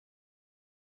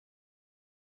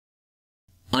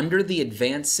Under the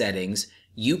advanced settings,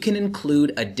 you can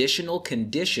include additional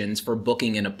conditions for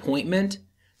booking an appointment,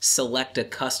 select a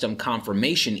custom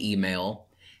confirmation email,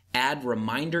 add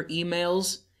reminder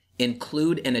emails,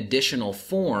 include an additional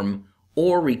form,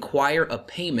 or require a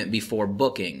payment before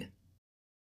booking.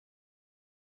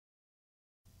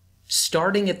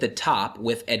 Starting at the top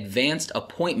with advanced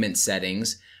appointment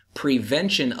settings,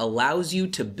 prevention allows you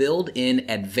to build in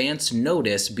advance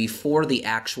notice before the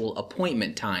actual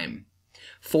appointment time.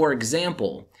 For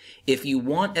example, if you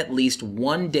want at least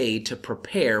 1 day to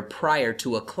prepare prior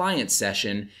to a client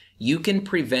session, you can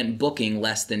prevent booking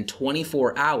less than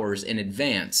 24 hours in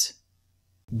advance.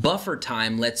 Buffer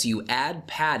time lets you add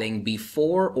padding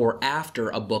before or after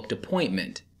a booked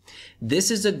appointment. This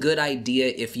is a good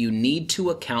idea if you need to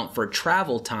account for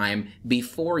travel time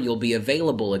before you'll be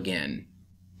available again.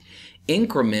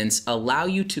 Increments allow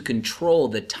you to control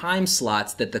the time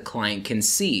slots that the client can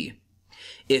see.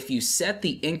 If you set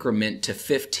the increment to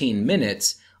 15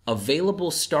 minutes,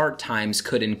 available start times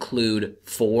could include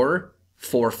 4,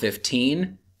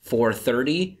 4:15,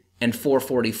 4:30, and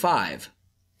 4:45.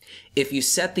 If you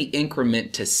set the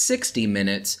increment to 60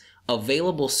 minutes,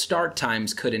 available start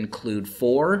times could include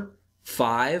 4,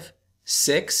 5,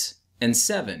 6, and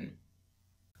 7.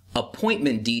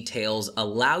 Appointment details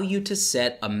allow you to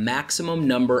set a maximum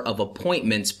number of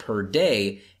appointments per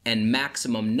day and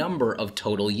maximum number of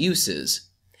total uses.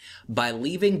 By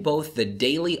leaving both the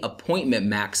daily appointment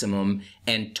maximum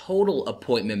and total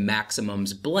appointment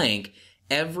maximums blank,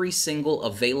 every single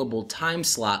available time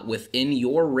slot within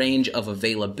your range of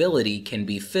availability can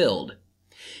be filled.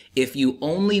 If you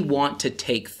only want to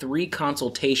take 3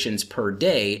 consultations per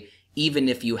day, even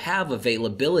if you have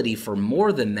availability for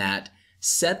more than that,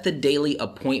 set the daily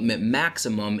appointment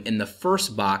maximum in the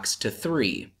first box to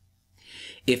 3.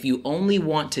 If you only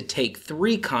want to take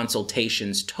 3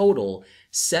 consultations total,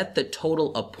 set the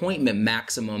total appointment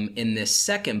maximum in this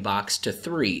second box to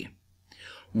 3.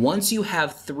 Once you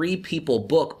have 3 people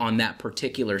book on that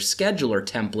particular scheduler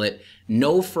template,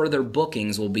 no further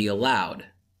bookings will be allowed.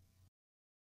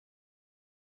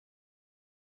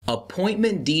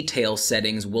 Appointment detail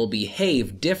settings will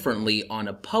behave differently on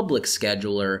a public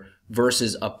scheduler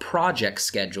versus a project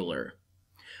scheduler.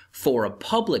 For a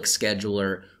public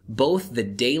scheduler, both the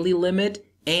daily limit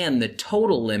and the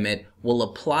total limit will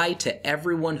apply to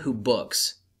everyone who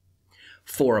books.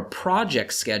 For a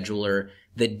project scheduler,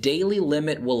 the daily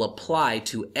limit will apply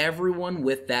to everyone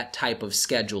with that type of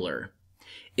scheduler.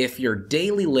 If your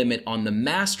daily limit on the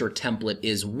master template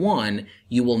is 1,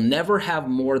 you will never have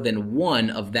more than 1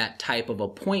 of that type of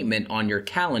appointment on your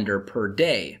calendar per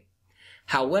day.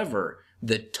 However,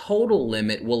 the total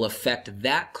limit will affect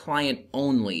that client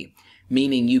only,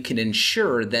 meaning you can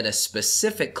ensure that a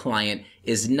specific client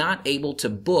is not able to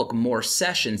book more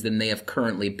sessions than they have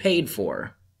currently paid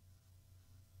for.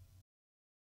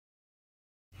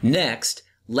 Next,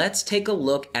 let's take a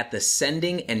look at the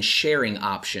sending and sharing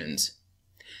options.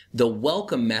 The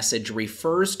welcome message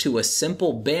refers to a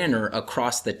simple banner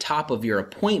across the top of your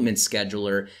appointment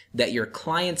scheduler that your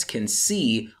clients can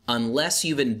see unless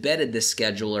you've embedded the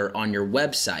scheduler on your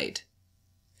website.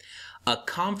 A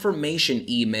confirmation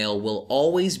email will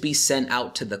always be sent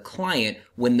out to the client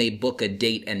when they book a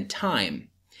date and time.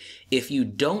 If you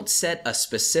don't set a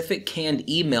specific canned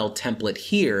email template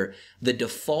here, the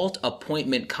default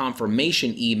appointment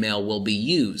confirmation email will be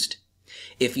used.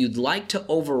 If you'd like to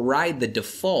override the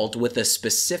default with a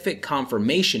specific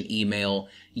confirmation email,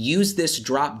 use this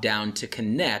drop-down to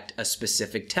connect a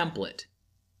specific template.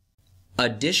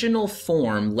 Additional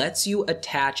form lets you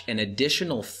attach an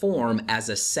additional form as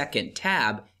a second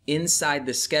tab inside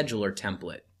the scheduler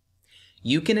template.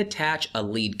 You can attach a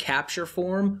lead capture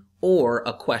form or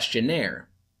a questionnaire.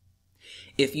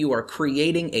 If you are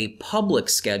creating a public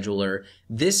scheduler,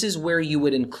 this is where you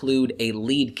would include a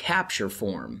lead capture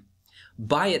form.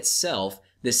 By itself,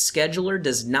 the scheduler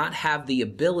does not have the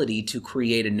ability to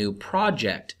create a new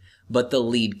project, but the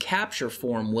lead capture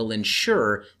form will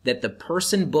ensure that the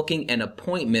person booking an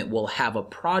appointment will have a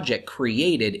project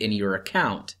created in your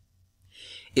account.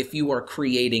 If you are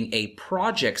creating a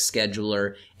project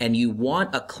scheduler and you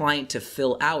want a client to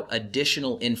fill out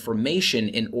additional information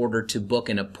in order to book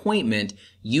an appointment,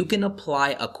 you can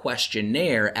apply a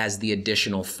questionnaire as the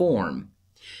additional form.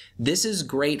 This is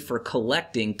great for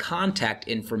collecting contact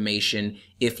information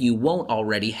if you won't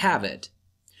already have it.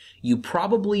 You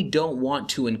probably don't want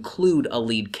to include a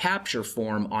lead capture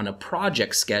form on a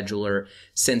project scheduler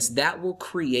since that will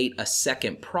create a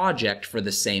second project for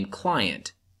the same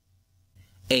client.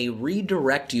 A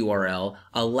redirect URL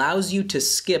allows you to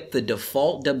skip the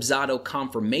default Dubsado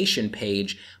confirmation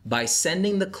page by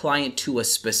sending the client to a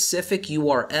specific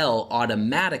URL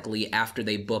automatically after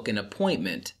they book an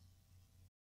appointment.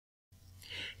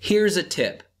 Here's a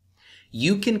tip.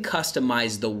 You can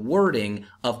customize the wording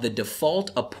of the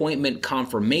default appointment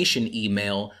confirmation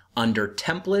email under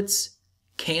Templates,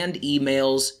 Canned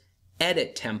Emails,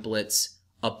 Edit Templates,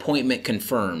 Appointment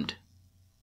Confirmed.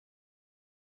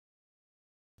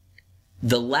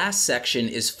 The last section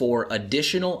is for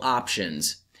additional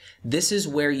options. This is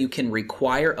where you can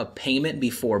require a payment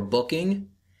before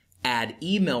booking, add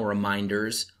email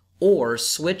reminders, or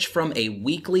switch from a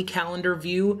weekly calendar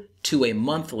view to a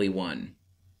monthly one.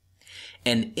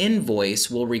 An invoice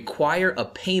will require a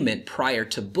payment prior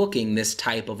to booking this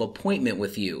type of appointment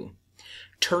with you.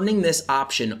 Turning this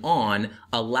option on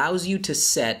allows you to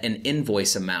set an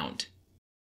invoice amount.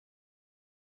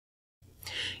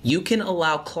 You can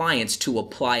allow clients to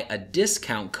apply a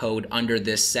discount code under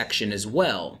this section as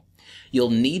well. You'll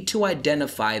need to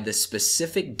identify the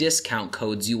specific discount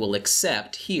codes you will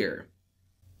accept here.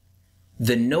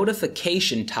 The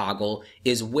notification toggle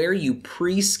is where you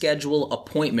pre-schedule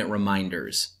appointment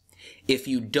reminders. If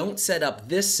you don't set up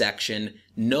this section,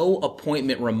 no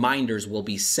appointment reminders will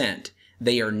be sent.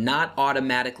 They are not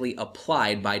automatically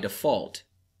applied by default.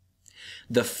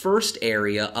 The first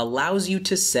area allows you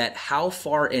to set how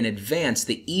far in advance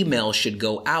the email should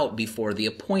go out before the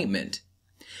appointment.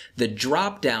 The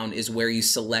drop-down is where you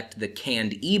select the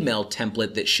canned email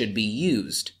template that should be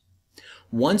used.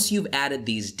 Once you've added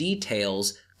these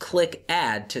details, click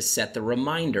Add to set the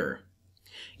reminder.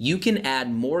 You can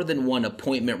add more than one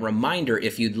appointment reminder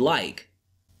if you'd like.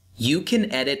 You can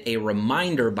edit a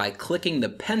reminder by clicking the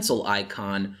pencil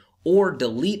icon or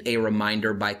delete a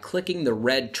reminder by clicking the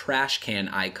red trash can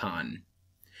icon.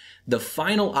 The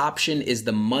final option is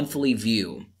the monthly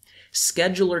view.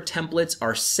 Scheduler templates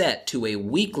are set to a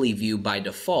weekly view by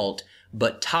default,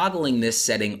 but toggling this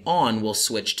setting on will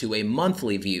switch to a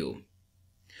monthly view.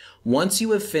 Once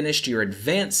you have finished your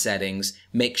advanced settings,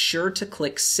 make sure to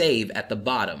click Save at the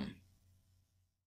bottom.